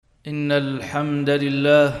إن الحمد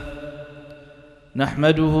لله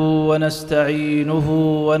نحمده ونستعينه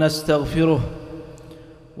ونستغفره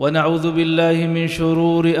ونعوذ بالله من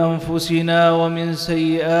شرور أنفسنا ومن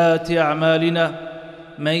سيئات أعمالنا.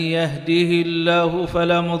 من يهده الله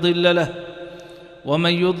فلا مضل له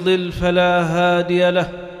ومن يضلل فلا هادي له،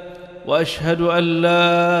 وأشهد أن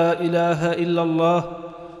لا إله إلا الله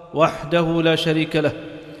وحده لا شريك له،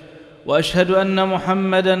 وأشهد أن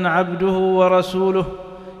محمدًا عبده ورسوله.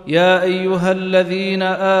 يا أيها الذين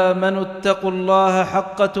آمنوا اتقوا الله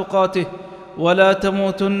حق تقاته ولا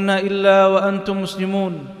تموتن إلا وأنتم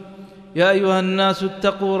مسلمون. يا أيها الناس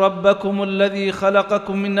اتقوا ربكم الذي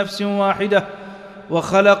خلقكم من نفس واحدة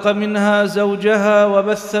وخلق منها زوجها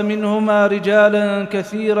وبث منهما رجالا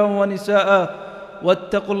كثيرا ونساء،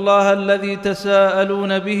 واتقوا الله الذي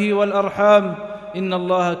تساءلون به والأرحام إن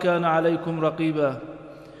الله كان عليكم رقيبا.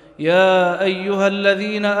 يا أيها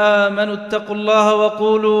الذين آمنوا اتقوا الله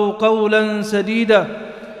وقولوا قولا سديدا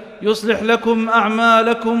يصلح لكم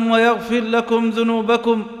أعمالكم ويغفر لكم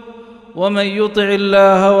ذنوبكم، ومن يطع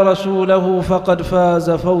الله ورسوله فقد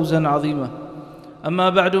فاز فوزا عظيما. أما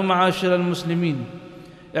بعد، معاشر المسلمين،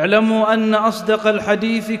 اعلموا أن أصدق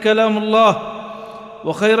الحديث كلام الله،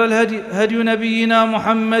 وخير الهدي هدي نبينا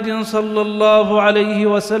محمد صلى الله عليه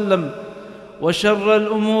وسلم، وشر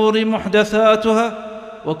الأمور محدثاتها،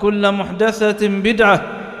 وكل محدثة بدعة،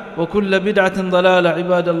 وكل بدعة ضلالة.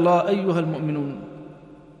 عباد الله أيها المؤمنون،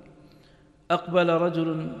 أقبل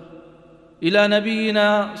رجل إلى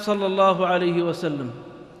نبينا صلى الله عليه وسلم،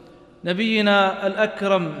 نبينا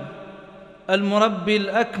الأكرم المربي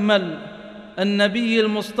الأكمل، النبي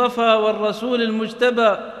المصطفى والرسول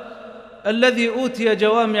المجتبى، الذي أوتي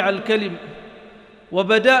جوامع الكلم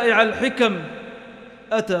وبدائع الحكم.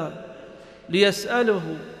 أتى ليسأله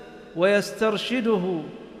ويسترشده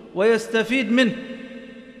ويستفيد منه،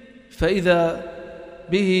 فإذا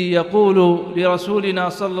به يقول لرسولنا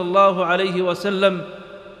صلى الله عليه وسلم: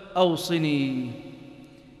 أوصني.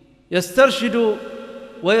 يسترشد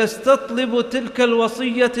ويستطلب تلك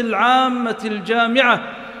الوصية العامة الجامعة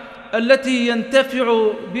التي ينتفع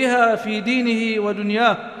بها في دينه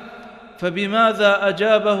ودنياه. فبماذا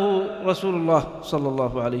أجابه رسول الله صلى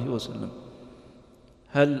الله عليه وسلم؟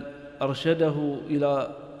 هل أرشده إلى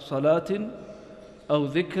صلاة أو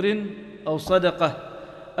ذكر أو صدقة؟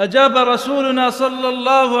 أجاب رسولنا صلى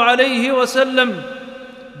الله عليه وسلم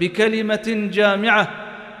بكلمة جامعة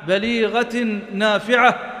بليغة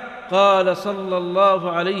نافعة. قال صلى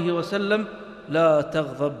الله عليه وسلم: لا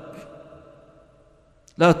تغضب،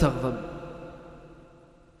 لا تغضب.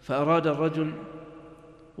 فأراد الرجل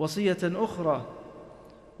وصية أخرى،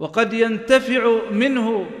 وقد ينتفع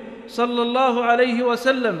منه صلى الله عليه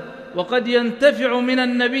وسلم، وقد ينتفع من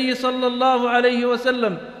النبي صلى الله عليه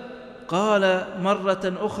وسلم. قال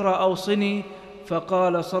مرة أخرى: أوصني.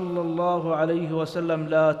 فقال صلى الله عليه وسلم: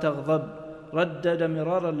 لا تغضب. ردد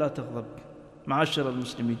مرارا: لا تغضب. معاشر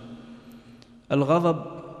المسلمين، الغضب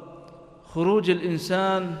خروج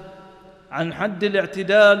الإنسان عن حد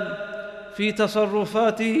الاعتدال في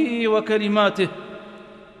تصرفاته وكلماته،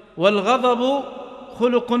 والغضب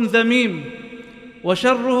خلق ذميم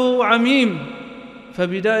وشره عميم،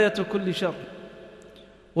 فبداية كل شر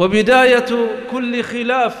وبداية كل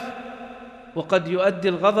خلاف. وقد يؤدي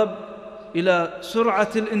الغضب إلى سرعة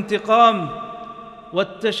الانتقام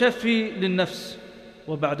والتشفي للنفس،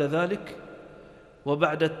 وبعد ذلك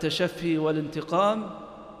وبعد التشفي والانتقام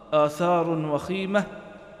آثار وخيمة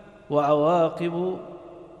وعواقب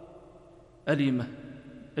أليمة.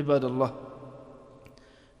 عباد الله،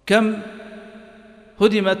 كم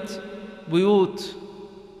هدمت بيوت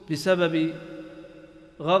بسبب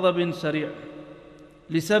غضب سريع،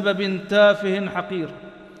 لسبب تافه حقير،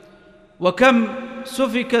 وكم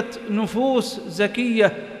سفكت نفوس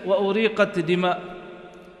زكية وأريقت دماء،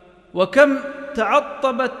 وكم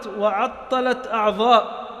تعطبت وعطلت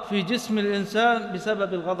أعضاء في جسم الإنسان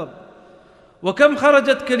بسبب الغضب، وكم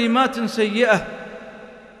خرجت كلمات سيئة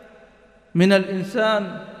من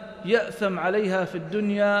الإنسان يأثم عليها في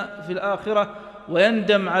الدنيا في الآخرة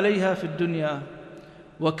ويندم عليها في الدنيا،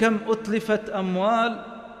 وكم أتلفت أموال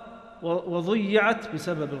وضيعت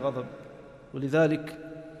بسبب الغضب. ولذلك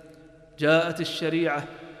جاءت الشريعة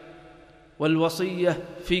والوصية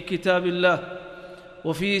في كتاب الله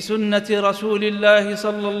وفي سنة رسول الله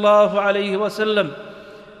صلى الله عليه وسلم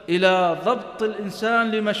إلى ضبط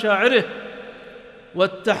الإنسان لمشاعره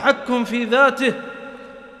والتحكم في ذاته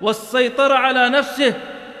والسيطرة على نفسه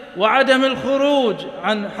وعدم الخروج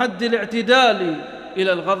عن حد الاعتدال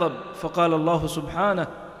إلى الغضب. فقال الله سبحانه: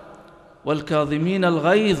 والكاظمين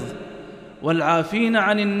الغيظ والعافين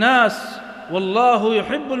عن الناس والله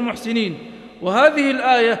يحب المحسنين. وهذه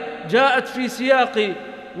الآية جاءت في سياق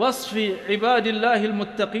وصف عباد الله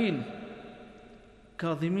المتقين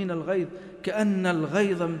كاظمين الغيظ، كأن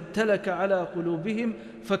الغيظ امتلك على قلوبهم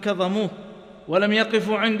فكظموه، ولم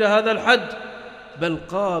يقفوا عند هذا الحد، بل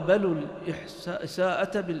قابلوا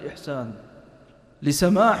الإساءة بالإحسان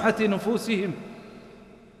لسماحة نفوسهم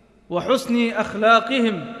وحسن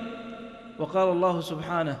أخلاقهم. وقال الله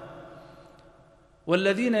سبحانه: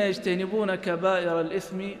 والذين يجتنبون كبائر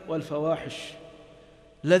الإثم والفواحش.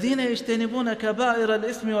 الذين يجتنبون كبائر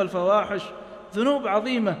الإثم والفواحش، ذنوب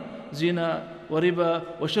عظيمة، زنا وربا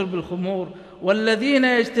وشرب الخمور. والذين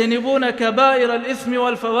يجتنبون كبائر الإثم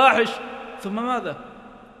والفواحش، ثم ماذا؟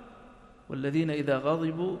 والذين إذا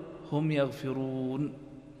غضبوا هم يغفرون.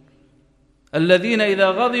 الذين إذا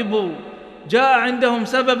غضبوا جاء عندهم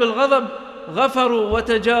سبب الغضب غفروا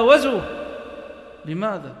وتجاوزوا.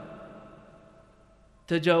 لماذا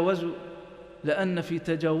تجاوزوا؟ لأن في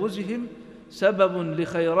تجاوزهم سبب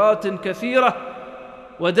لخيرات كثيرة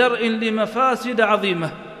ودرء لمفاسد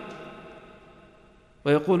عظيمة.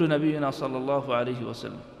 ويقول نبينا صلى الله عليه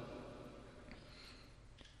وسلم،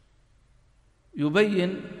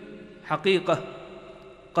 يبين حقيقة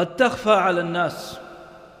قد تخفى على الناس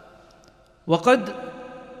وقد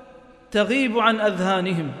تغيب عن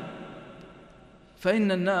أذهانهم،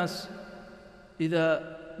 فإن الناس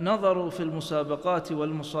إذا نظروا في المسابقات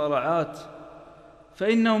والمصارعات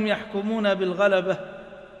فإنهم يحكمون بالغلبة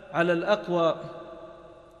على الأقوى،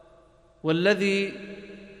 والذي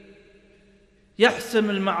يحسم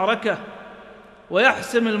المعركة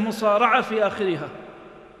ويحسم المصارعة في آخرها.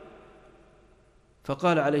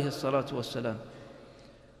 فقال عليه الصلاة والسلام: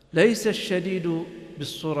 ليس الشديد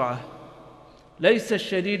بالسرعة، ليس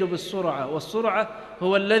الشديد بالسرعة، والسرعة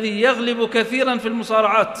هو الذي يغلب كثيرا في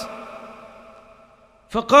المصارعات.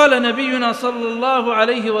 فقال نبينا صلى الله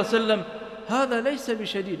عليه وسلم: هذا ليس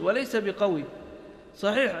بشديد وليس بقوي،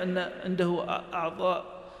 صحيح أن عنده أعضاء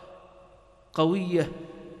قوية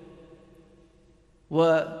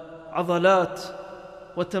وعضلات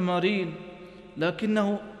وتمارين،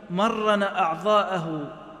 لكنه مرن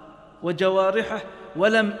أعضاءه وجوارحه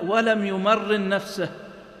ولم يمرن نفسه،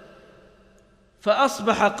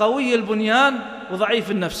 فأصبح قوي البنيان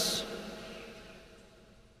وضعيف النفس،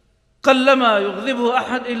 قلما يغضبه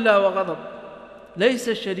أحد إلا وغضب. ليس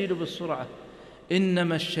الشديد بالسرعة،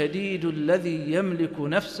 إنما الشديد الذي يملك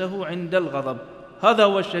نفسه عند الغضب، هذا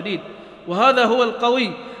هو الشديد، وهذا هو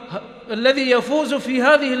القوي الذي يفوز في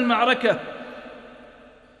هذه المعركة.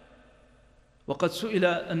 وقد سئل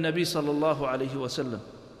النبي صلى الله عليه وسلم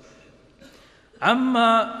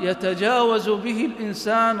عما يتجاوز به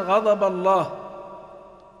الإنسان غضب الله،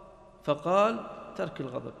 فقال: ترك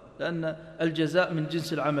الغضب، لأن الجزاء من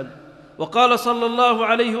جنس العمل. وقال صلى الله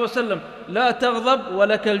عليه وسلم: لا تغضب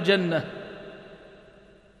ولك الجنة.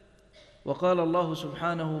 وقال الله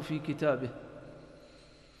سبحانه في كتابه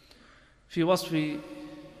في وصف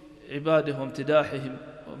عباده وامتداحهم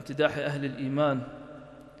وامتداح أهل الإيمان: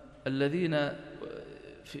 الذين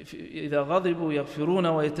إذا غضبوا يغفرون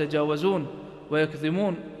ويتجاوزون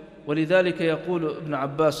ويكظمون. ولذلك يقول ابن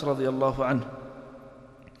عباس رضي الله عنه: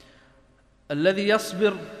 الذي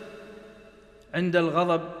يصبر عند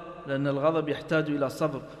الغضب، لأن الغضب يحتاج إلى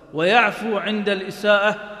صبر، ويعفو عند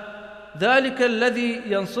الإساءة، ذلك الذي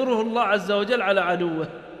ينصره الله عز وجل على عدوه.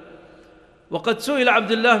 وقد سئل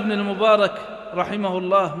عبد الله بن المبارك رحمه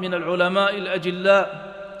الله من العلماء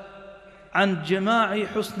الأجلاء عن جماع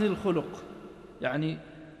حسن الخلق، يعني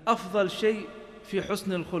أفضل شيء في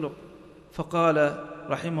حسن الخلق، فقال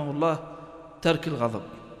رحمه الله: ترك الغضب.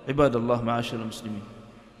 عباد الله، معاشر المسلمين،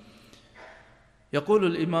 يقول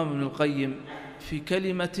الإمام ابن القيم في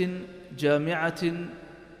كلمة جامعة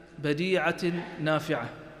بديعة نافعة،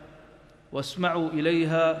 واسمعوا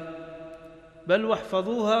إليها بل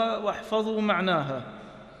واحفظوها واحفظوا معناها.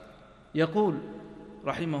 يقول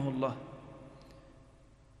رحمه الله: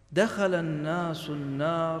 دخل الناس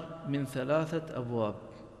النار من 3 أبواب.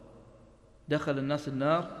 دخل الناس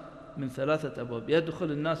النار من 3 أبواب، يدخل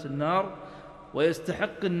الناس النار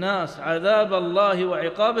ويستحق الناس عذاب الله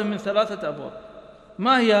وعقابه من 3 أبواب.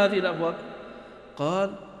 ما هي هذه الأبواب؟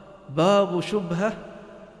 قال: باب شبهة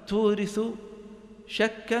تورث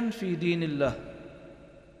شكا في دين الله.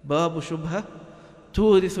 باب شبهة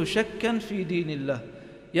تورث شكا في دين الله،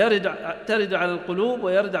 ترد على القلوب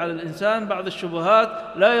ويرد على الإنسان بعض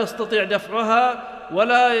الشبهات لا يستطيع دفعها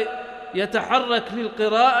ولا يتحرك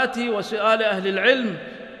للقراءة وسؤال أهل العلم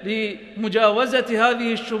لمجاوزة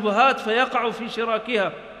هذه الشبهات فيقع في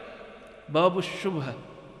شراكها. باب الشبهة،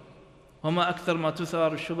 وما أكثر ما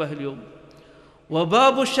تثار الشبه اليوم.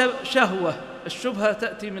 وباب شهوة، الشبهة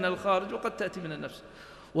تأتي من الخارج وقد تأتي من النفس.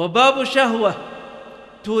 وباب شهوة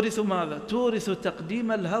تورث ماذا؟ تورث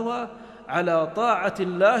تقديم الهوى على طاعة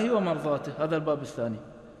الله ومرضاته. هذا الباب الثاني.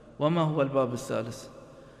 وما هو الباب الثالث؟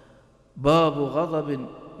 باب غضب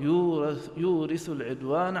يورث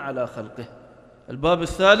العدوان على خلقه. الباب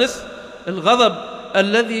الثالث الغضب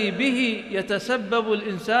الذي به يتسبب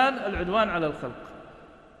الإنسان العدوان على الخلق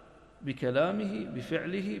بكلامه،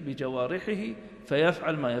 بفعله، بجوارحه،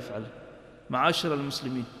 فيفعل ما يفعل. معاشر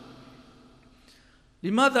المسلمين،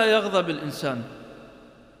 لماذا يغضب الإنسان؟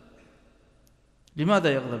 لماذا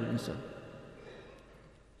يغضب الإنسان؟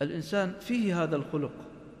 الإنسان فيه هذا الخلق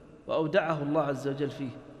وأودعه الله عز وجل فيه،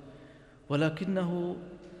 ولكنه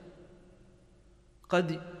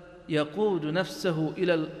قد يقود نفسه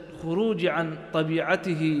إلى الخروج عن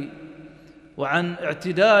طبيعته وعن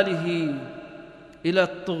اعتداله إلى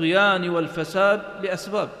الطغيان والفساد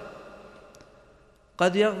لأسباب.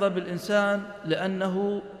 قد يغضب الإنسان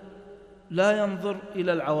لأنه لا ينظر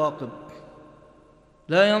إلى العواقب،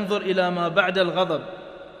 لا ينظر إلى ما بعد الغضب،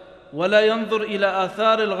 ولا ينظر إلى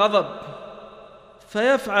آثار الغضب،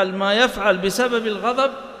 فيفعل ما يفعل بسبب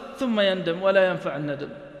الغضب ثم يندم ولا ينفع الندم.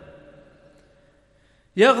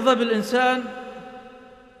 يغضب الإنسان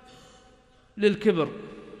للكبر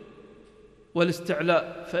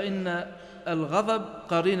والاستعلاء، فإن الغضب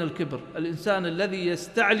قرين الكبر. الإنسان الذي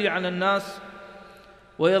يستعلي على الناس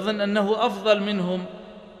ويظن أنه أفضل منهم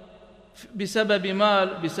بسبب مال،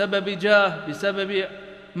 بسبب جاه، بسبب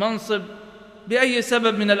منصب، بأي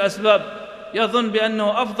سبب من الأسباب، يظن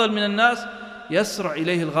بأنه أفضل من الناس، يسرع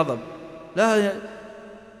إليه الغضب. لا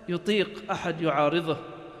يطيق أحد يعارضه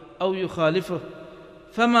أو يخالفه،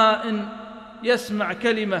 فما إن يسمع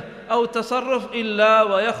كلمة أو تصرف إلا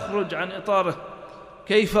ويخرج عن إطاره.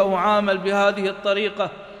 كيف أعامل بهذه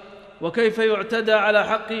الطريقة؟ وكيف يعتدى على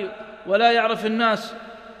حقي ولا يعرف الناس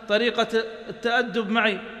طريقة التأدب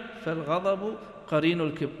معي؟ فالغضب قرين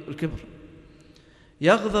الكبر.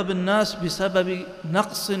 يغضب الناس بسبب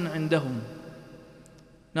نقص عندهم.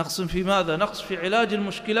 نقص في ماذا؟ نقص في علاج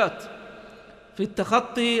المشكلات، في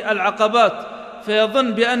التخطي العقبات،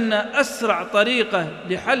 فيظن بأن أسرع طريقة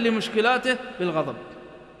لحل مشكلاته بالغضب،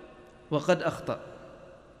 وقد أخطأ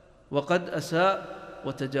وقد أساء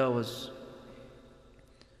وتجاوز.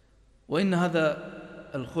 وإن هذا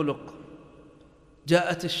الخلق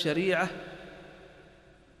جاءت الشريعة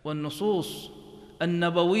والنصوص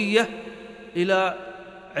النبوية إلى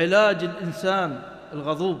علاج الإنسان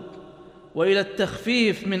الغضوب، وإلى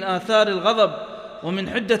التخفيف من آثار الغضب ومن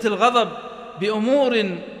حدة الغضب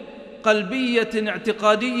بأمور قلبية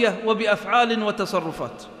اعتقادية وبأفعال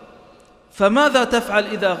وتصرفات. فماذا تفعل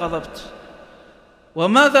إذا غضبت؟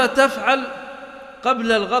 وماذا تفعل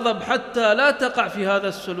قبل الغضب حتى لا تقع في هذا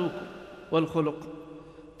السلوك والخلق؟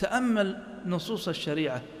 تأمل نصوص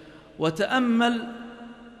الشريعة، وتأمل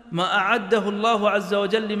ما أعده الله عز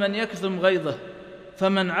وجل لمن يكظم غيظه.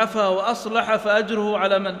 فمن عفا وأصلح فأجره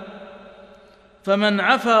على من؟ فمن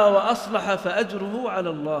عفا وأصلح فأجره على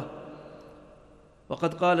الله.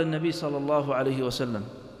 وقد قال النبي صلى الله عليه وسلم: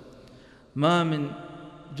 ما من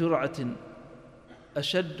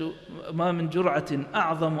جرعة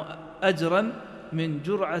أعظم أجرا من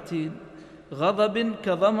جرعة غضب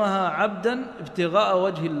كظمها عبدا ابتغاء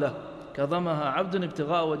وجه الله. كظمها عبد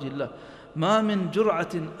ابتغاء وجه الله. ما من جرعة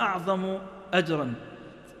أعظم أجرا.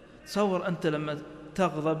 تصور أنت لما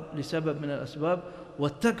تغضب لسبب من الأسباب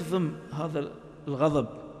وتكظم هذا الغضب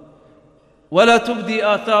ولا تبدي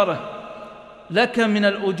آثاره، لك من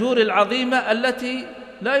الأجور العظيمة التي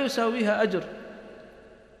لا يساويها أجر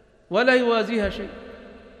ولا يوازيها شيء.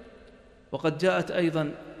 وقد جاءت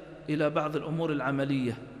أيضا إلى بعض الأمور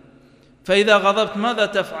العملية. فإذا غضبت ماذا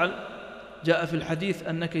تفعل؟ جاء في الحديث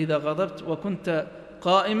أنك إذا غضبت وكنت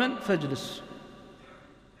قائما فاجلس.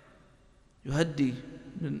 يهدي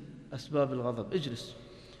من أسباب الغضب، اجلس.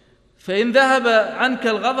 فإن ذهب عنك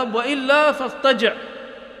الغضب وإلا فاضطجع.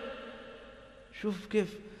 شوف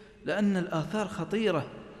كيف، لأن الآثار خطيرة.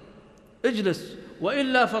 اجلس،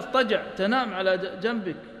 وإلا فاضطجع، تنام على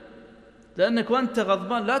جنبك، لأنك وأنت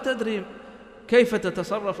غضبان لا تدري كيف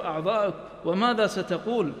تتصرف أعضاؤك وماذا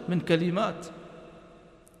ستقول من كلمات.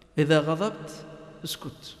 إذا غضبت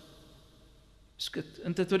اسكت.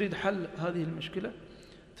 أنت تريد حل هذه المشكلة،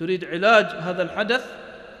 تريد علاج هذا الحدث،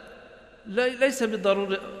 ليس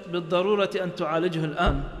بالضرورة أن تعالجه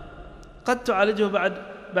الآن، قد تعالجه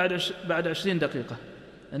بعد 20 دقيقة.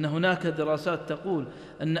 أن هناك دراسات تقول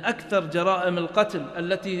أن أكثر جرائم القتل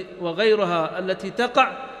وغيرها التي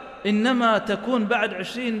تقع إنما تكون بعد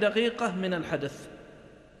 20 دقيقة من الحدث،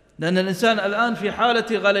 لأن الإنسان الآن في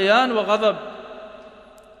حالة غليان وغضب.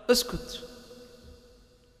 اسكت،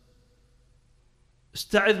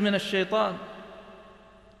 استعذ من الشيطان.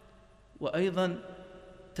 وأيضا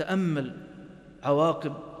تأمل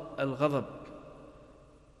عواقب الغضب،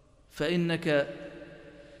 فإنك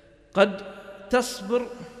قد تصبر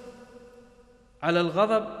على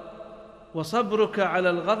الغضب، وصبرك على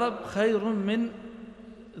الغضب خير من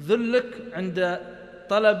ذلك عند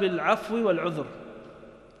طلب العفو والعذر،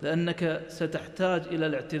 لأنك ستحتاج إلى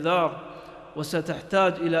الاعتذار،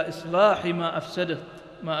 وستحتاج إلى إصلاح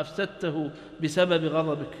ما أفسدته بسبب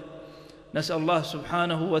غضبك. نسأل الله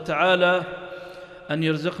سبحانه وتعالى أن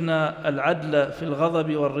يرزقنا العدل في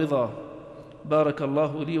الغضب والرضا. بارك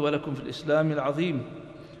الله لي ولكم في الإسلام العظيم،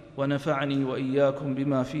 ونفعني وإياكم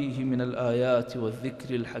بما فيه من الآيات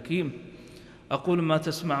والذكر الحكيم. أقول ما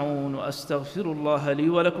تسمعون وأستغفر الله لي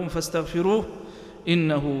ولكم فاستغفروه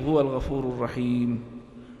إنه هو الغفور الرحيم.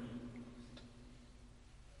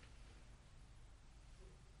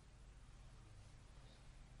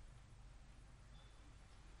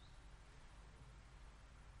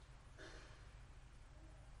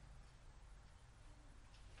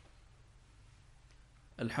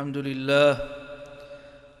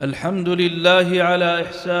 الحمد لله على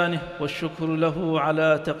إحسانه، والشكر له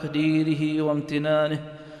على تقديره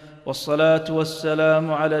وامتنانه، والصلاة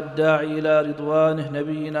والسلام على الداعي إلى رضوانه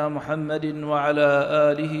نبينا محمد وعلى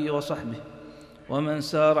آله وصحبه ومن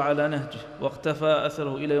سار على نهجه واقتفى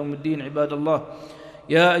أثره إلى يوم الدين. عباد الله،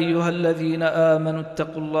 يا أيها الذين آمنوا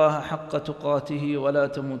اتقوا الله حق تقاته ولا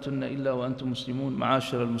تموتن إلا وأنتم مسلمون.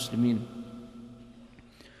 معاشر المسلمين،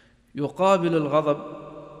 يقابل الغضب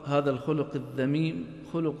هذا الخلق الذميم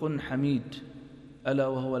خلق حميد، ألا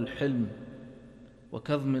وهو الحلم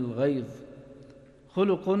وكظم الغيظ،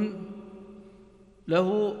 خلق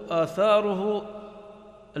له آثاره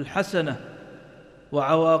الحسنة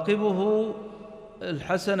وعواقبه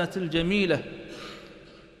الحسنة الجميلة.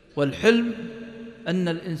 والحلم أن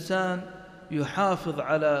الإنسان يحافظ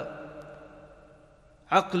على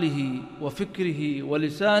عقله وفكره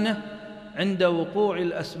ولسانه عند وقوع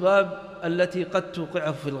الأسباب التي قد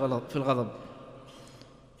توقعه في الغضب.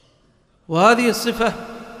 وهذه الصفة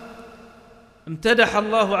امتدح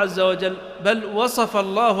الله عز وجل، بل وصف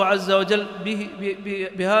الله عز وجل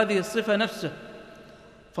بهذه الصفة نفسه،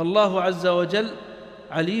 فالله عز وجل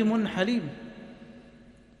عليم حليم.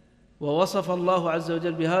 ووصف الله عز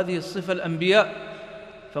وجل بهذه الصفة الأنبياء،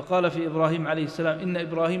 فقال في إبراهيم عليه السلام: إن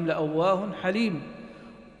إبراهيم لأواه حليم.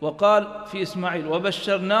 وقال في إسماعيل: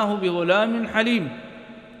 وبشرناه بغلام حليم.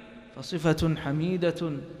 فصفة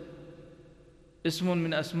حميدة، اسم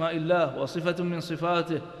من أسماء الله وصفة من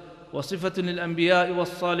صفاته، وصفة للأنبياء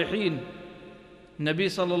والصالحين. النبي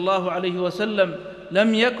صلى الله عليه وسلم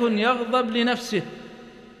لم يكن يغضب لنفسه،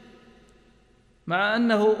 مع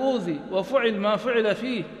أنه أوذي وفعل ما فعل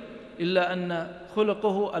فيه، إلا أن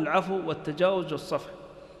خلقه العفو والتجاوز والصفح.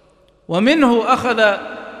 ومنه أخذ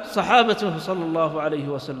صحابته صلى الله عليه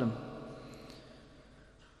وسلم.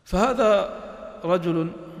 فهذا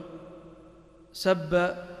رجل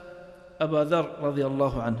سب أبا ذر رضي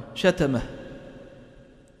الله عنه، شتمه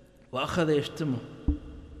وأخذ يشتمه،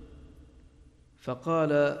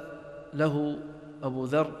 فقال له أبو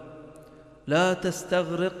ذر: لا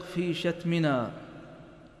تستغرق في شتمنا،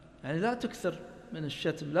 يعني لا تكثر من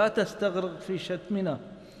الشتم، لا تستغرق في شتمنا،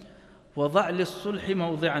 وضع للصلح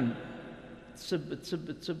موضعا.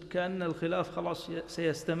 تسب كأن الخلاف خلاص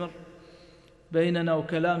سيستمر بيننا،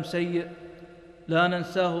 وكلام سيء لا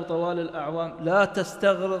ننساه طوال الأعوام. لا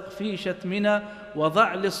تستغرق في شتمنا،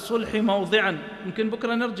 وضع للصلح موضعا. يمكن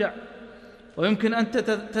بكرة نرجع، ويمكن أنت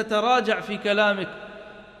تتراجع في كلامك.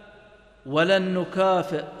 ولن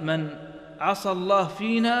نكافئ من عصى الله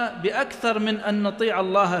فينا بأكثر من أن نطيع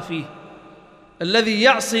الله فيه. الذي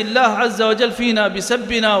يعصي الله عز وجل فينا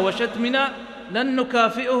بسبنا وشتمنا لن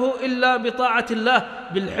نكافئه إلا بطاعة الله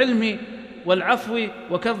بالحلم والعفو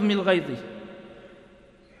وكظم الغيظ.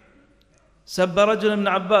 سب رجل ابن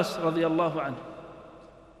عباس رضي الله عنه،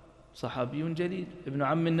 صحابي جليل ابن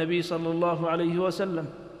عم النبي صلى الله عليه وسلم،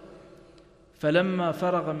 فلما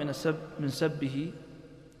فرغ من سبه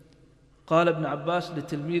قال ابن عباس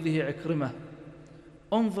لتلميذه عكرمة: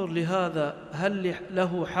 انظر لهذا، هل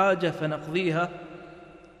له حاجة فنقضيها؟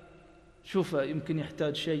 شوف يمكن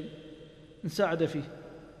يحتاج شيء نساعده فيه.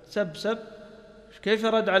 سب كيف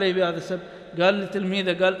رد عليه بهذا السب؟ قال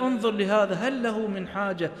لتلميذه، قال: انظر لهذا، هل له من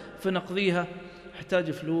حاجة فنقضيها؟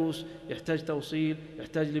 يحتاج فلوس، يحتاج توصيل،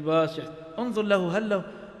 يحتاج لباس، انظر له هل له.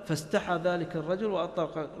 فاستحى ذلك الرجل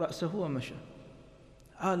وأطلق رأسه ومشى.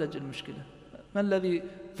 عالج المشكلة. ما الذي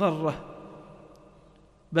ضره؟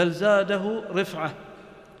 بل زاده رفعة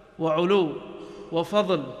وعلو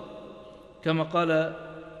وفضل، كما قال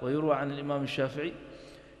ويروى عن الإمام الشافعي: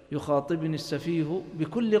 يخاطبني السفيه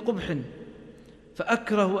بكل قبح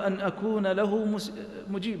فأكره أن أكون له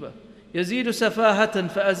مجيبا، يزيد سفاهة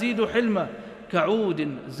فأزيد حلما،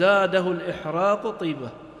 كعود زاده الإحراق طيبة.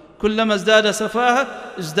 كلما ازداد سفاهة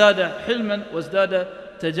ازداد حلما وازداد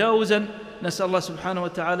تجاوزا. نسأل الله سبحانه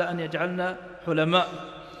وتعالى أن يجعلنا حلماء،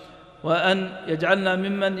 وأن يجعلنا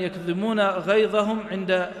ممن يكظمون غيظهم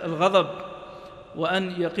عند الغضب،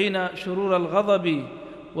 وأن يقينا شرور الغضب،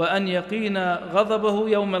 وأن يقينا غضبه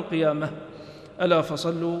يوم القيامة. ألا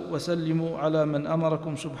فصلوا وسلموا على من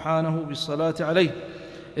أمركم سبحانه بالصلاة عليه،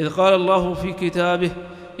 إذ قال الله في كتابه: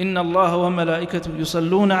 إن الله وملائكته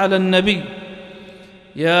يصلون على النبي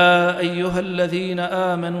يا أيها الذين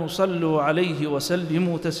آمنوا صلوا عليه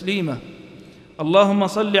وسلموا تسليما. اللهم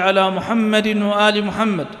صل على محمد وآل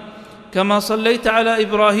محمد كما صليت على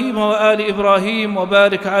إبراهيم وآل إبراهيم،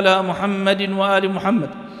 وبارك على محمد وآل محمد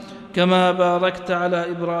كما باركت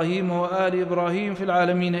على إبراهيم وآل إبراهيم في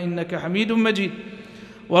العالمين إنك حميد مجيد.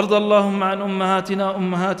 وارض اللهم عن أمهاتنا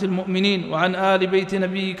أمهات المؤمنين، وعن آل بيت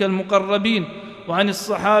نبيك المقربين، وعن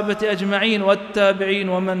الصحابة أجمعين والتابعين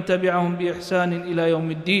ومن تبعهم بإحسان إلى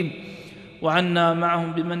يوم الدين، وعنا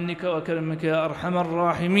معهم بمنك وكرمك يا أرحم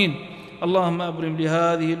الراحمين. اللهم أبرم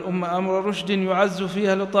لهذه الأمة أمر رشد يعز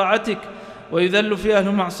فيها لطاعتك، ويذل فيها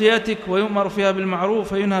لمعصيتك، ويؤمر فيها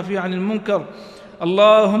بالمعروف وينهى فيها عن المنكر.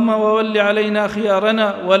 اللهم وول علينا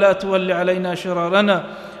خيارنا ولا تول علينا شرارنا،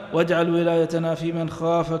 واجعل ولايتنا في من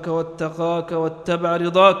خافك واتقاك واتبع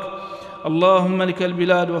رضاك. اللهم ملك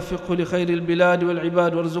البلاد وفقه لخير البلاد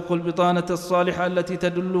والعباد، وارزقه البطانة الصالحة التي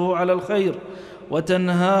تدله على الخير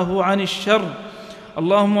وتنهاه عن الشر.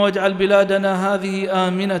 اللهم واجعل بلادنا هذه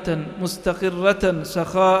آمنة مستقرة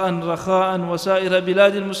سخاء رخاء، وسائر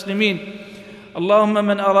بلاد المسلمين. اللهم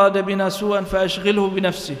من أراد بنا سوءا فأشغله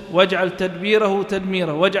بنفسه، واجعل تدبيره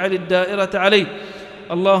تدميره، واجعل الدائرة عليه.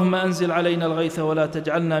 اللهم أنزل علينا الغيث ولا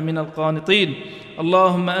تجعلنا من القانطين.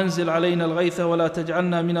 اللهم أنزل علينا الغيث ولا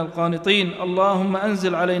تجعلنا من القانطين. اللهم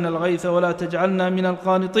أنزل علينا الغيث ولا تجعلنا من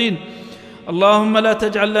القانطين. اللهم لا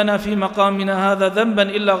تجعل لنا في مقامنا هذا ذنبا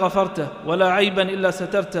إلا غفرته، ولا عيبا إلا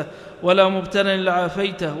سترته، ولا مبتلا إلا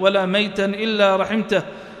عافيته، ولا ميتا إلا رحمته،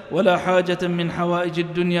 ولا حاجة من حوائج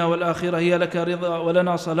الدنيا والآخرة هي لك رضا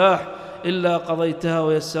ولنا صلاح إلا قضيتها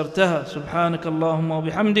ويسرتها. سبحانك اللهم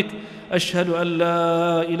وبحمدك، أشهد أن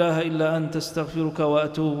لا إله إلا أنت، استغفرك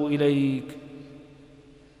وأتوب إليك.